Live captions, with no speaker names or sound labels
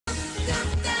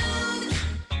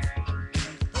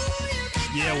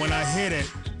Yeah, when I hit it,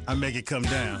 I make it come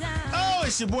down. Oh,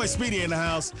 it's your boy Speedy in the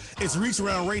house. It's Reach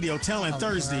Around Radio Talent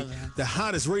Thursday, the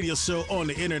hottest radio show on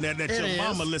the internet that your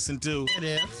mama listened to. It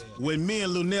is. When me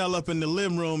and Luenell up in the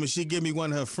living room and she give me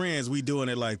one of her friends, we doing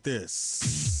it like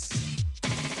this.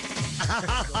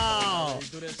 Oh,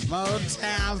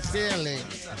 Motown Philly.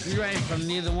 You ain't from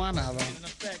neither one of them.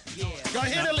 Go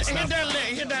hit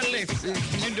that lick.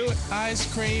 Can you do it?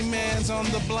 Ice cream man's on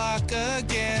the block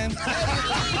again.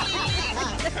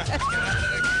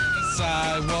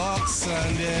 Sidewalk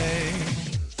Sunday.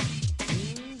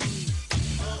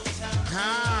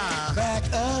 Back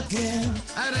again.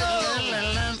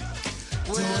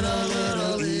 Doing a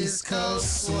little East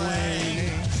Coast swing.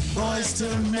 Boys to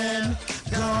men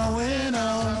going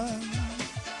on.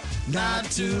 Not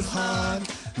too hard,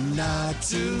 not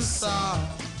too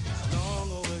soft.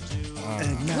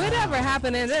 Whatever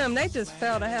happened to them, they just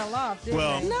fell the hell off, didn't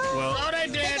they? No, they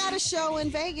did. They got a show in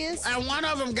Vegas. And one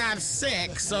of them got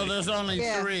sick, so there's only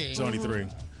three. It's only three.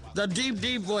 The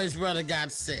Deep Voice brother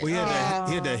got sick. Well,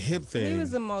 he had that hip thing. He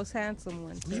was the most handsome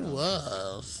one. He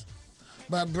was.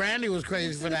 But Brandy was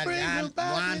crazy for that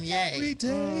Wanye.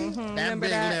 That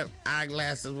big lip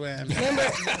eyeglasses wearing.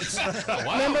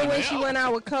 Remember when she went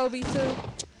out with Kobe, too?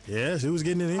 Yeah, she was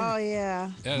getting it in. Oh,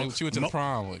 yeah. Yeah, she went to the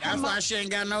prom with. That's why she ain't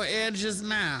got no edges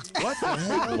now. What the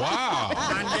hell? Wow.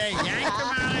 Wanye yanked them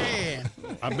out of here.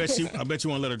 I bet you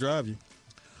won't let her drive you.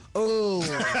 Ooh.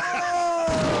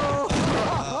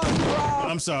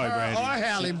 I'm sorry, Brandy. Or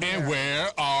Halle Berry. And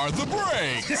where are the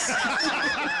brakes?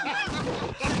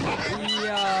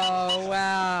 Yo,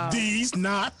 wow. These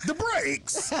not the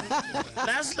brakes.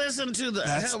 Let's listen to the.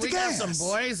 That's we the got gas. some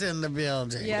boys in the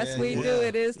building. Yes, we do.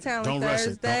 It is Talent Don't rush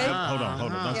it. Thursday. Hold on.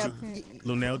 Don't you,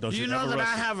 Luenell, don't Do you you know ever that rush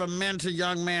I it. have a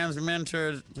young man's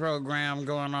mentor program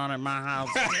going on at my house?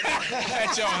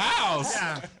 At your house?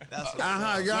 Yeah.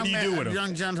 What do you do with him?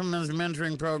 Young gentleman's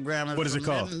mentoring program. What is it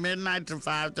called? Midnight to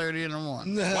 5:30 in the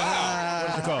morning. Wow.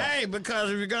 What's it called? Hey,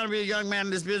 because if you're gonna be a young man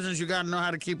in this business, you gotta know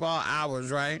how to keep all hours,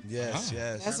 right? Yes.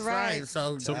 That's right.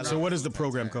 So what is the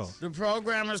program called? the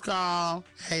program is called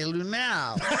Hey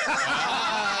Luenell.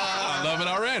 I love it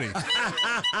already.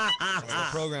 That's the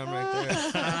program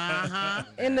right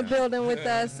there. In the building with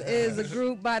us is a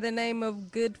group by the name of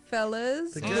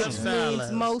Goodfellas, The which Goodfellas.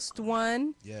 means Most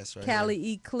One, Yes, right.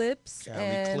 Cali Eclipse, Cali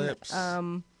and Eclipse.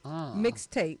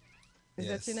 Mixtape. Is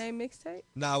Yes. that your name, Mixtape?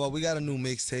 Nah, well, we got a new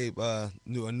mixtape, a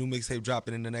new mixtape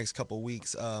dropping in the next couple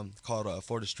weeks, called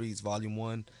For the Streets Volume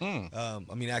 1.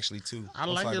 Actually 2. I I'm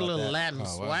like sorry your about little that. Latin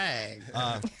swag.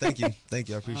 Thank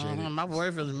you, I appreciate it. My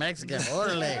boyfriend's Mexican.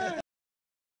 Orderly.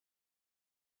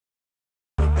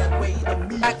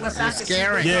 It's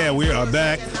scary. Yeah, we are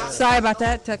back. Sorry about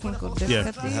that technical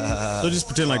difficulty. So just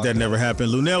pretend like that never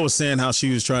happened. Luenell was saying how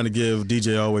she was trying to give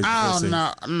DJ Always Oh, pussy.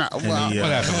 no. Well, he, What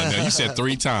happened, Luenell? You said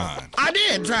 3 times. I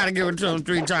did try to give it to him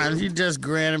 3 times. He just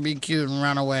grin and be cute and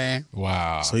run away.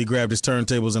 Wow. So he grabbed his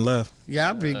turntables and left.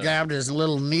 Yep, he grabbed his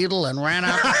little needle and ran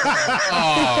out.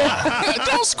 Oh,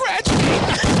 don't scratch me.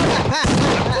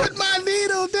 Put my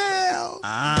needle down.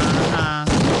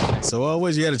 So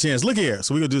always you had a chance. Look here.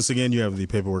 So we're going to do this again. You have the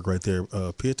paperwork right there,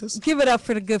 Pietas. Give it up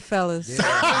for the Goodfellas.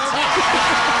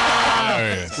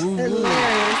 Hilarious. Hilarious.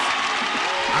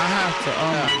 I have to,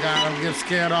 oh my God, I'm getting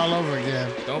scared all over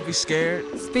again. Don't be scared.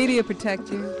 Speedy will protect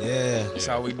you. Yeah. That's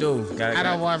how we do. I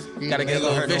don't want. Gotta get a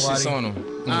little hurt vicious nobody. on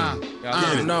them.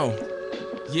 Y'all know.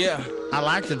 Yeah. I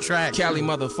like the track. Cali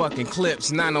motherfucking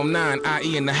Clips, 909,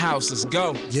 IE in the house. Let's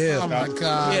go. Yeah. Oh my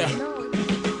God. Yeah.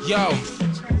 Yo.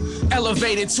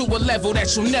 Elevated to a level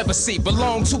that you'll never see.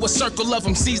 Belong to a circle of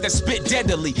MCs that spit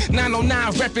deadly.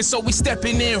 909 reppin', so we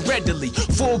stepping in readily.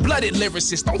 Full-blooded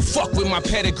lyricists, don't fuck with my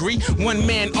pedigree.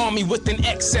 One-man army with an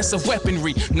excess of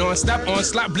weaponry. Non-stop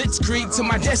onslaught, blitzkrieg to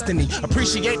my destiny.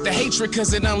 Appreciate the hatred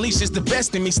cause it unleashes the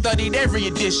best in me. Studied every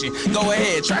edition. Go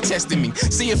ahead, try testing me.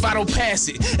 See if I don't pass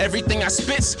it. Everything I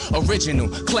spit's original,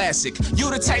 classic. You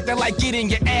the type that like getting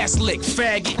your ass licked,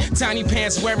 faggot. Tiny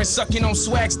pants wearing, sucking on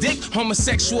swag's dick.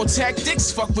 Homosexual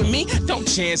tactics, fuck with me, don't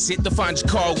chance it. To find your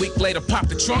car a week later, pop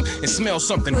the trunk and smell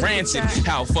something rancid.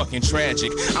 How fucking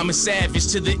tragic. I'm a savage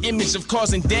to the image of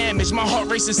causing damage. My heart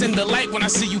races in the light when I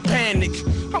see you panic.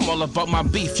 I'm all about my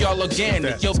beef, y'all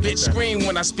organic. Yo, bitch scream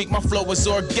when I speak, my flow is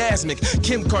orgasmic.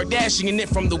 Kim Kardashian it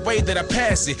from the way that I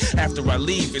pass it. After I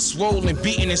leave, it's swollen,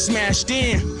 beaten, and smashed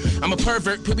in. I'm a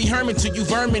pervert, Pee-wee Herman to you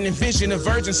vermin. Envision a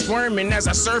virgin squirming as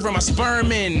I serve her my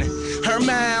sperm in her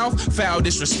mouth. Foul,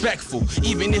 disrespectful.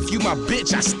 Even if you my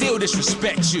bitch, I still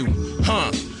disrespect you.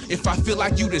 Huh? if I feel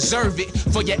like you deserve it.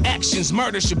 For your actions,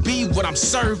 murder should be what I'm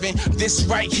serving. This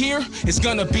right here is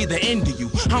gonna be the end of you.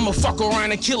 I'ma fuck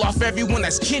around and kill off everyone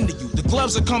that's kin to you. The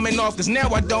gloves are coming off, cause now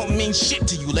I don't mean shit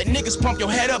to you. Let niggas pump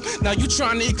your head up, now you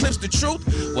trying to eclipse the truth?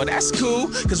 Well, that's cool,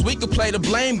 cause we could play the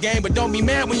blame game, but don't be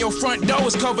mad when your front door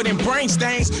is covered in brain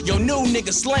stains. Your new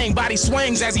nigga slang, body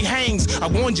swings as he hangs. I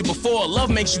warned you before, love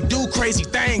makes you do crazy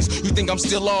things. You think I'm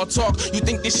still all talk? You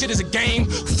think this shit is a game?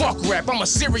 Fuck rap, I'm a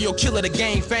serial killer to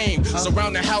gain fame.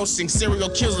 Surround the house, sing serial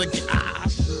killer.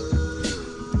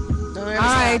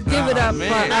 Alright, give it up for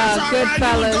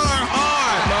Goodfellas.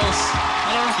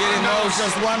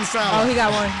 Just one fella. Oh, he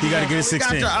got one. He got to get his We got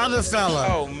 16. the other fella.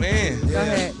 Oh man. Go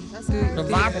ahead. The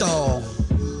vato.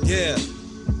 Yeah.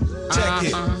 Check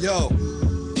it. Yo.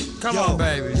 Come Yo, on,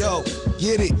 baby. Yo,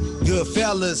 get it, good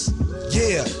fellas.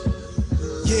 Yeah,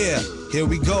 yeah, here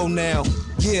we go now.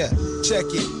 Yeah, check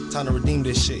it. Time to redeem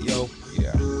this shit, yo.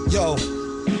 Yeah.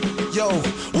 Yo,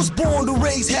 was born to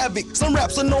raise havoc. Some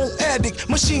raps are known addict.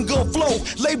 Machine gun flow,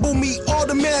 label me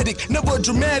automatic. Never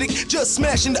dramatic, just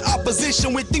smashing the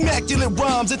opposition with immaculate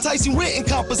rhymes, enticing written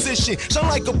composition. Shine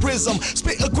like a prism,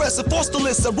 spit aggressive, force to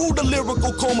listen. Rule the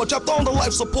lyrical coma, trapped on the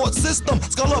life support system.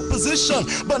 Scholar position,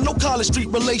 but no college street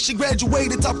relation.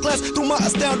 Graduated top class through my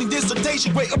astounding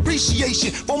dissertation. Great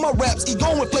appreciation for my raps,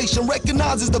 ego inflation.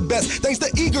 Recognizes the best, thanks to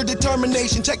eager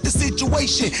determination. Check the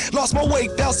situation, lost my way,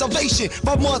 found salvation.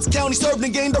 5 months county served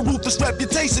and gained a ruthless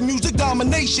reputation. Music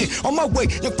domination, on my way,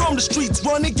 young from the streets.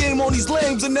 Running game on these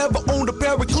lames and never owned a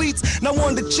pair of cleats. Now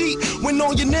one to cheat, when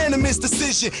on unanimous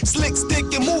decision. Slick stick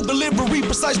and move delivery,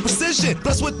 precise precision.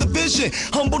 Blessed with the vision,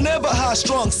 humble never high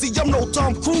strung. See, I'm no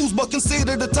Tom Cruise, but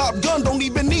consider the top gun. Don't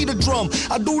even need a drum.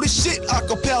 I do this shit a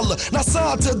cappella, not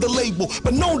signed to the label,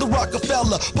 but known to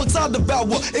Rockefeller. Punks I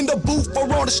devour in the booth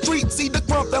or on the street. See the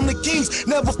Crump family kings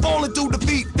never fall into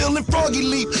defeat. Feeling froggy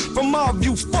leap from my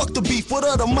view. Fuck the beef, what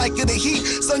the mic of the heat.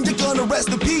 Son, you're gonna rest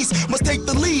in peace. Must take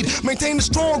the lead, maintain a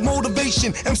strong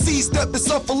motivation. MC stepping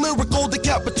suffer lyrical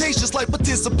decapitations like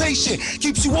participation.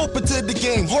 Keeps you open to the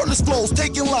game. Heartless flows,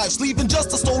 taking lives, leaving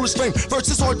just a soulless frame.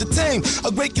 Versus hard to tame.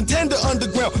 A great contender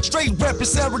underground. Straight rapping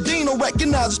Saradino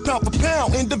recognizes pound for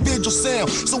pound. Individual sound.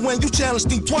 So when you challenge,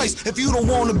 think twice. If you don't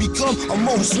want to become a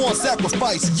most one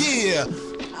sacrifice. Yeah.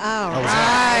 All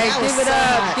right, give it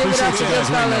up. Give it up to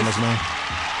Goodfellas.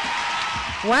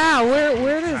 Wow,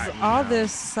 where does all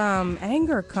this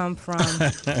anger come from?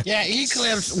 Yeah,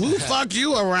 Eclipse, who fucked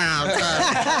you around?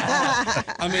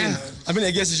 I mean, I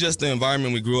guess it's just the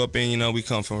environment we grew up in. You know, we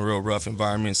come from a real rough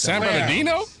environment. San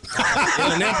Bernardino?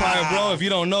 Inland Empire, bro. If you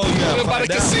don't know, you gotta What about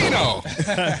find a out.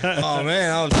 casino? Oh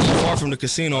man, I was far from the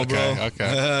casino, bro.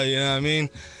 Okay. You know what I mean?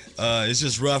 It's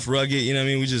just rough, rugged. You know what I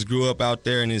mean? We just grew up out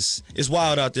there, and it's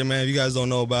wild out there, man. If you guys don't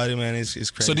know about it, man, it's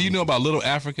crazy. So do you know about Little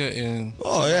Africa and?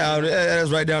 Oh yeah, that's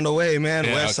right down the way, man.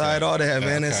 Yeah, West side, all that,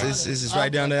 man. It's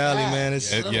right down the alley, man.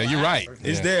 Yeah, you're right.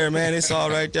 It's there, man. It's all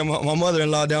right there. My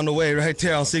mother-in-law down the way, right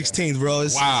there on 16th, bro.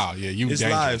 Wow, yeah, you. It's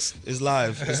dangerous. live. It's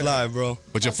live. It's live, bro.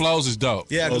 But your flows is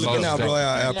dope. Yeah, Flows good looking out, is bro. dope.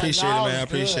 I appreciate it, man. I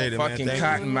appreciate it, man. Fucking Thank you.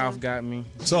 Cottonmouth got me.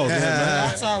 It's all good, man.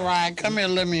 That's all right. Come here,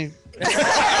 let me.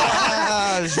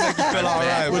 Just make you feel all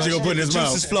right, What you gonna put in his Juice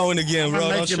mouth? is flowing again, bro.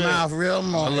 Make Don't your trip. mouth real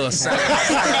more. A little sour.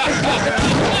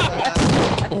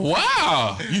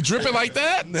 Wow, you dripping like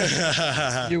that?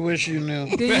 You wish you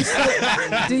knew. Do you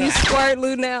squirt,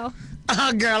 Luenell?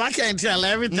 Oh, girl, I can't tell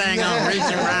everything on Reach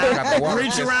Around.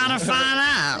 Reach around and find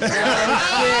out.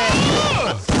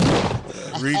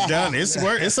 Reach down. It's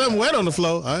something wet on the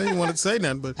floor. I didn't want to say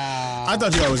nothing, but I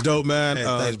thought y'all was dope, man. Hey,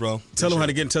 thanks, bro. Tell them how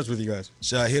to get in touch with you guys.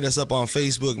 Hit us up on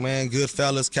Facebook, man.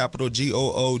 Goodfellas, capital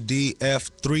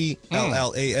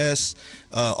GOODF3LLAS.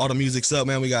 All the music's up,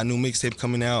 man. We got a new mixtape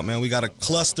coming out, man. We got a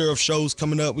cluster of shows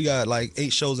coming up. We got like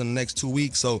 8 shows in the next 2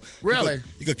 weeks. So Really?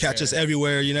 you could catch us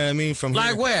everywhere. You know what I mean? From Like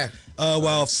here. where?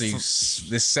 Well, See,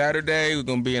 this Saturday we're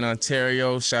gonna be in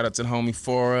Ontario. Shout out to the homie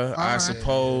Fora. I right.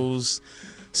 suppose.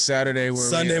 Saturday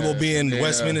Sunday we'll be in yeah.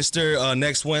 Westminster.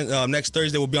 Next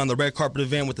Thursday we'll be on the red carpet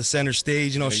event with the center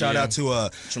stage. You know, shout out to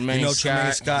Tremaine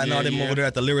Tremaine Scott and all them over there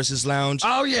at the Lyricist Lounge.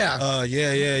 Oh, yeah.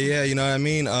 Yeah. You know what I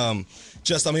mean?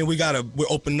 We're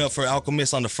opening up for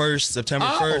Alchemist on the 1st, September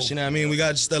 1st. You know what I mean? We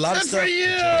got just a lot of Good stuff. for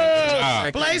you.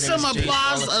 Play some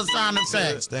applause or sound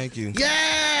effects. Thank you.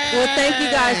 Yeah. Well, thank you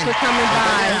guys for coming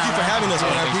Thank you by. for having us,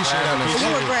 man. I appreciate it. You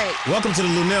were great. Welcome to the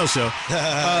Luenell Show.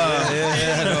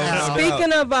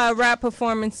 Speaking of rap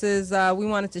performances, we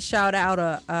wanted to shout out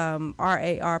a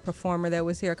RAR performer that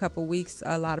was here a couple weeks.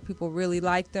 A lot of people really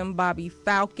liked him, Bobby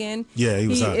Falcon. Yeah, he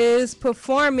was He hot. is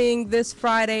performing this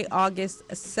Friday, August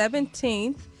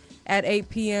 17th at 8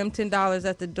 p.m. $10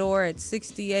 at the door at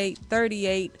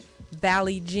 6838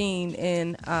 Valley Jean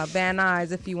in Van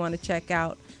Nuys if you want to check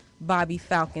out Bobby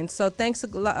Falcon. So thanks a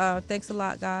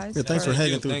lot, guys. Yeah, thanks for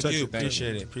hanging through. Thank you.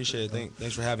 Appreciate it.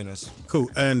 Thanks for having us. Cool.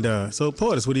 And so,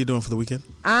 Poetess, what are you doing for the weekend?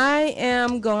 I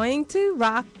am going to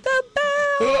rock the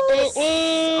bells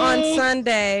on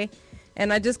Sunday.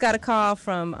 And I just got a call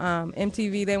from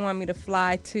MTV. They want me to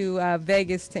fly to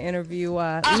Vegas to interview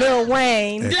Lil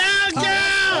Wayne.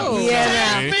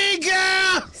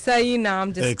 So,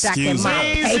 I'm just stacking my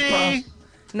paper.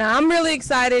 Now, I'm really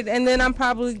excited, and then I'm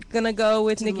probably going to go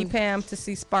with Nikki Pam to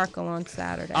see Sparkle on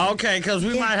Saturday. Okay, because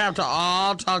we might have to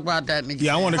all talk about that, Nikki.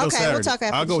 Yeah, I want to go Saturday. We'll talk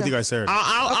after I'll go with the you guys Saturday.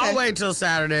 I'll wait till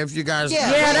Saturday if you guys. Yeah,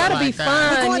 that'll be fun.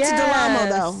 We're going to Delamo,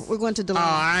 though. We're going to Oh, Delamo.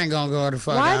 I ain't going to go to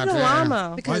fuck Why out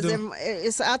Delamo?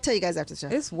 Because I'll tell you guys after the show.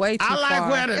 It's way too there. I like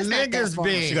far. where the It's not that niggas far.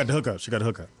 be. She got the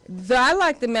hookup. I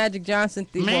like the Magic Johnson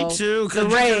thing. Me too,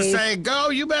 because you can say, go,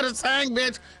 you better sing,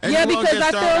 bitch. And Yeah, you won't because get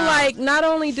I thrown feel out. like not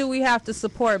only do we have to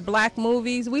support black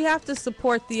movies, we have to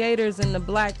support theaters in the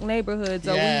black neighborhoods,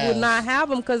 or we Yes. would not have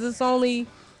them because it's only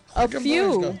a Where'd your few.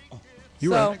 boys go? You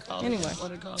So, right. anyway.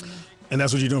 What they call me? And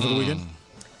that's what you're doing for the weekend?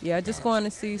 Yeah, just going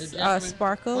to see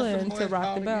Sparkle what's them and to boys rock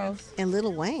called the again? bells. And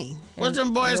Lil Wayne. What's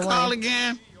them boys Lil called Wayne.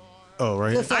 again? Oh,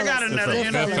 right. Goodfellas. I got another Goodfellas.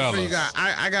 interview for you Goodfellas.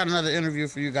 guys. I got another interview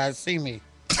for you guys. See me.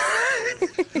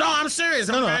 No, I'm serious.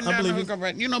 I'm No, riding I down believe the you. hook up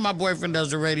right- You know my boyfriend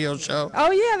does a radio show. Oh,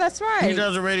 yeah, that's He right.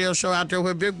 does a radio show out there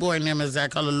where Big Boy and them is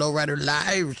that called a Lowrider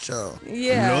Live show.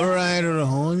 Yeah. All right, the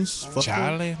horns.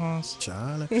 Charlie Horse.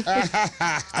 Charlie.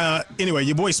 Anyway,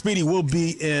 your boy Speedy will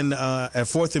be in at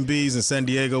 4th and B's in San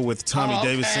Diego with Tommy okay.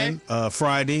 Davidson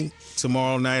Friday.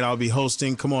 Tomorrow night I'll be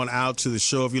hosting. Come on out to the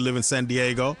show if you live in San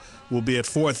Diego. We'll be at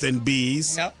 4th and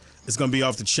B's. Yep. It's going to be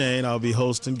off the chain. I'll be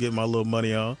hosting, getting my little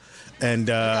money on. And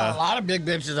Got a lot of big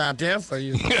bitches out there for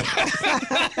you.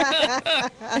 A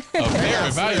fair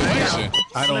evaluation.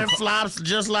 I don't Flip flops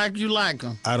just like you like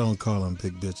them. I don't call them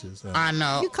big bitches. I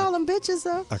know. You call them bitches,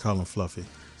 though? I call them fluffy.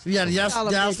 Yeah, yes, Call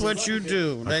 'em that's bitches. what you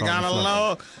do. They call got 'em a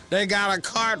fluffy. they got a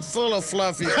cart full of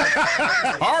fluffy.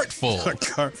 Artful.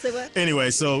 Say what? Anyway,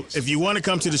 so if you want to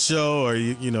come to the show or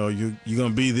you're gonna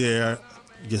be there,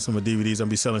 get some of the DVDs, I'm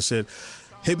be selling shit.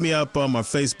 Hit me up on my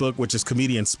Facebook, which is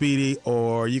Comedian Speedy,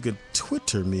 or you could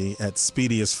Twitter me at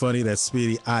Speedy is Funny. That's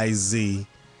Speedy IZ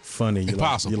Funny.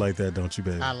 Impossible. You like that, don't you,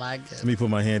 baby? I like Let it. me put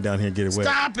my hand down here and get it wet.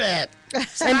 Stop it.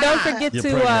 And don't forget You're to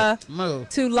pregnant.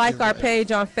 Move. like our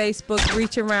page on Facebook,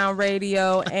 Reach Around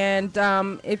Radio. And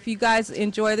if you guys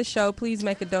enjoy the show, please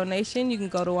make a donation. You can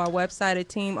go to our website at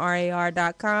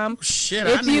teamrar.com. Shit,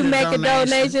 I If you need make a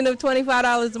donation of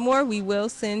 $25 or more, we will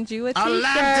send you a A t-shirt.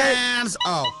 lap dance.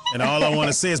 Oh. And all I want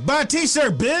to say is buy a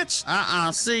t-shirt,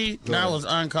 bitch. See, that was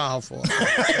uncalled for.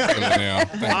 Now,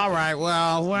 All right,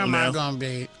 well, where am I Luenell. going to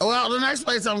be? Well, the next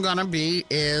place I'm going to be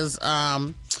is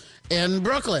in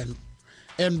Brooklyn.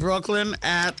 In Brooklyn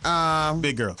at,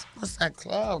 Big girls. what's that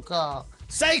club called?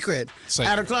 Sacred.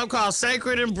 Sacred. At a club called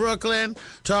Sacred in Brooklyn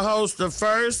to host the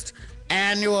first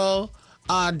annual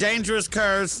Dangerous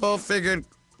Curves full-figured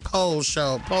pole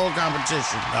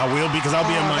competition. I will because I'll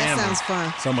be in Oh, Miami. that sounds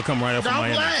fun. So I'm gonna come right up from Don't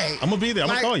Miami. play. I'm gonna be there. I'm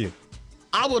Like- gonna call you.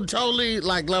 I would totally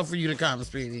love for you to come,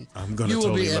 Speedy. I'm gonna You will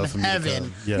totally be in love for me to heaven.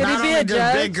 come. Yeah. Could he Not be only a just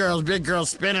judge? big girls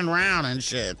spinning around and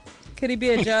shit. Could he be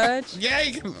a judge? Yeah,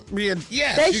 you can be a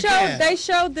yes. They you can.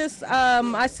 showed this.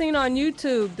 I seen on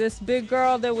YouTube this big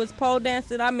girl that was pole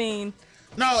dancing. I mean,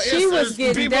 No, she was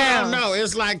getting people down. don't know.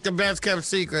 It's like the best kept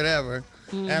secret ever.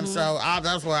 And so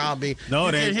that's where I'll be. No, you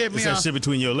it can ain't. hit me It's that on. shit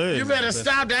between your legs. You better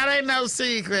stop. That ain't no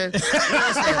secret.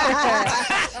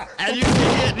 And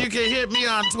you can hit me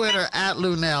on Twitter at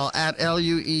Luenell at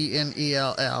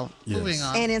LUENELL. Yes. Moving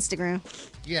on. And Instagram.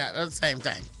 Yeah, that's the same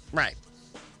thing. Right.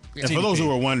 And for those who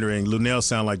were wondering, Luenell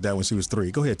sounded like that when she was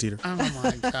 3. Go ahead, Teeter. Oh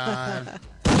my God.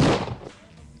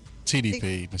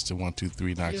 TDP, Mr.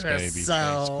 123 Knox You're Baby, so-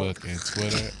 Facebook and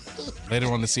Twitter. Later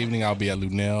on this evening, I'll be at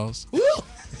Luenell's.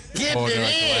 Get Pouring it a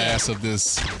in. glass of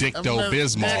this Dicto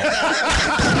Bismol.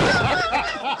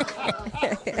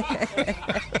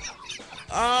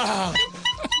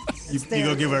 You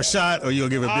gonna give her a shot or you gonna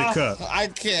give her a big cup? I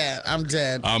can't. I'm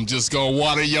dead. I'm just gonna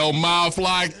water your mouth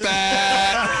like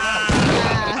that.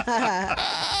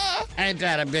 Ain't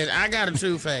that a bitch? I got a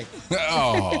toothache.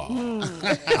 Oh,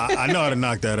 I know how to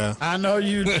knock that out. I know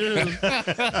you do.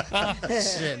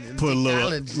 Shit. Put a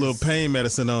allergies. little pain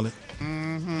medicine on it.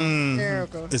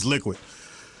 Terrible. It's liquid.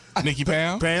 Nikki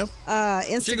Pam? Pam?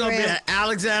 She gonna be Instagram. at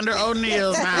Alexander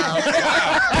O'Neal's house,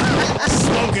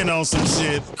 Smoking on some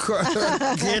shit.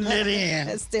 getting it in.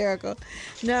 Hysterical.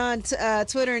 No, on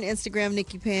Twitter and Instagram,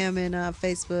 Nikki Pam, and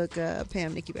Facebook,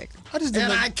 Pam Nikki Baker. I just didn't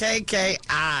know. NIKKI.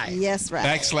 Yes,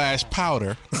 right.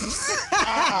 /powder.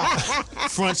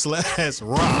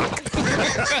 front/rock.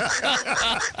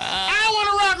 I want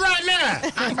to rock right now.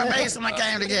 I'm from Mason. I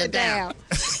came to get down.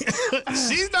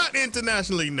 She's not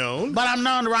internationally known. But I'm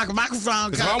known to rock a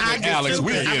microphone because I'm with I get Alex,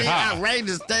 we stupid. get high.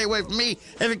 Outrageous. Stay away from me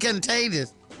if it's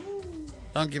contagious.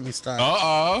 Don't get me started.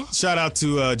 Shout out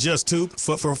to Just Toop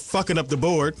for fucking up the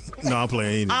board. No, I'm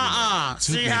playing.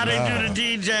 See how they do the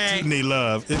DJ. Toop need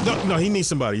love. No, he needs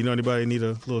somebody. You know anybody need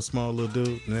a little small little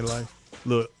dude in their life?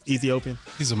 Little Ethiopian?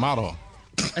 He's a model.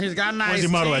 He's got nice Where's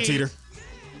your model at, teeth. Teeter?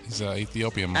 He's an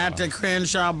Ethiopian model. At the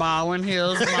Crenshaw Baldwin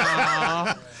Hills Mall.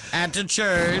 At the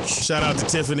church. Shout out to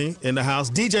Tiffany in the house.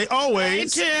 DJ Hey,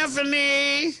 always.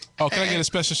 Tiffany. Oh, can I get a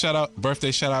special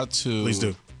birthday shout out to Please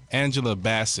do. Angela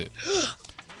Bassett.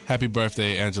 Happy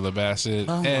birthday, Angela Bassett.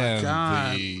 Oh, and my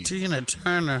God. the Tina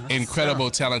Turner. incredible,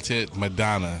 talented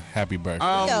Madonna. Happy birthday.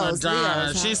 Oh, Leos, Madonna.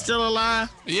 Leos, She's still alive?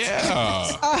 Yeah.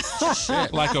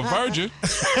 Like a virgin.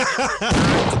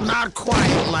 Not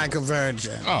quite like a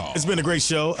virgin. Oh. It's been a great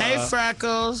show. Hey,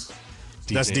 Freckles.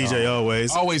 That's DJ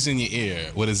always. Always in your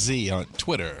ear with a Z on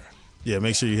Twitter. Yeah,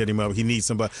 make sure you hit him up. He needs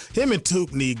somebody. Him and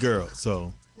Toop need girls.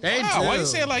 So They Wow, do. why you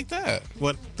say it like that?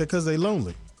 what? Because they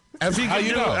lonely. If he How can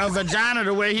you do know? a vagina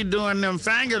the way he doing them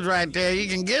fingers right there, he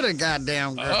can get a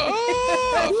goddamn girl.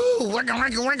 Oh. Ooh, working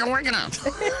up.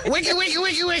 Wiki.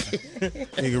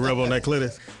 He can rub on that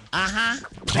clitoris. Uh-huh.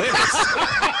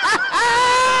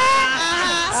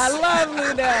 I love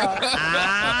Luenell.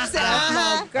 That's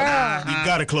my girl. You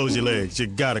gotta close your legs. You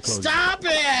gotta close. Stop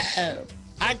it.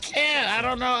 I can't. I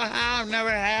don't know how. I've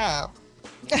never have.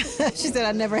 She said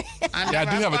I never. Yeah, I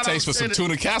do have a taste for some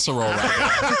tuna casserole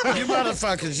right now. You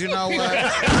motherfuckers, you know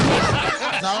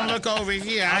what? Don't look over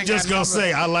here. I'm just gonna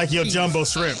say I like your jumbo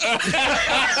shrimp.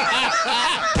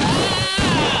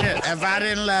 If I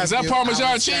didn't love Is that you, Parmesan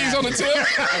I would cheese stab on the you. tip?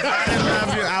 If I didn't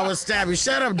love you, I would stab you.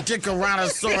 Shut up,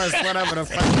 Dickeronosaurus, whatever the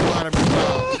fuck you want to be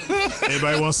called.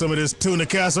 Anybody want some of this tuna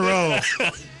casserole?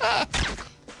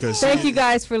 Thank you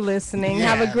guys for listening.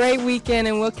 Yeah. Have a great weekend,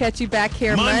 and we'll catch you back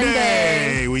here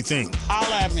Monday. We think.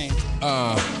 Holla at me.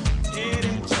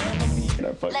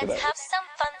 Let's have some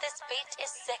fun. This beat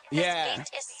is sick. This Yeah. beat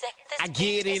is sick. This I beat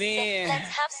get is it sick. in. Let's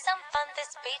have some fun.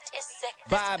 This beat is sick.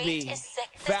 This Bobby, beat is sick.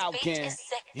 This Falcon. beat is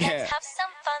sick. Yeah. Let's have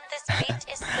some fun. This beat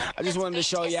is sick. I just This wanted to beat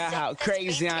show is y'all sick. how This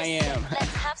crazy beat I is sick. am.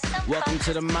 Let's have some Welcome fun.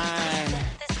 to the mind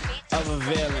This beat of is a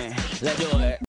sick. villain. This beat Let's is do it.